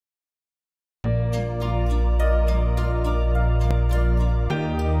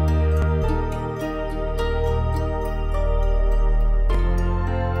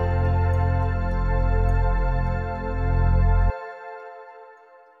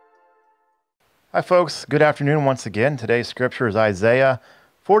Hi, folks. Good afternoon once again. Today's scripture is Isaiah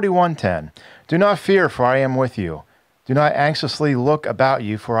 41:10. Do not fear, for I am with you. Do not anxiously look about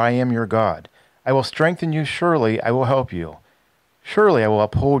you, for I am your God. I will strengthen you. Surely I will help you. Surely I will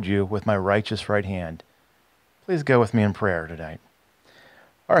uphold you with my righteous right hand. Please go with me in prayer tonight.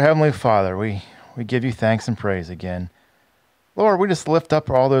 Our Heavenly Father, we give you thanks and praise again. Lord, we just lift up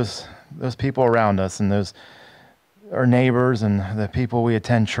all those people around us and those our neighbors and the people we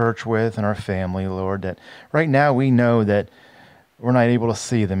attend church with and our family, Lord, that right now we know that we're not able to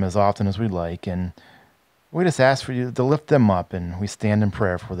see them as often as we'd like. And we just ask for you to lift them up, and we stand in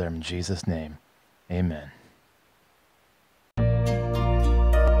prayer for them in Jesus' name. Amen.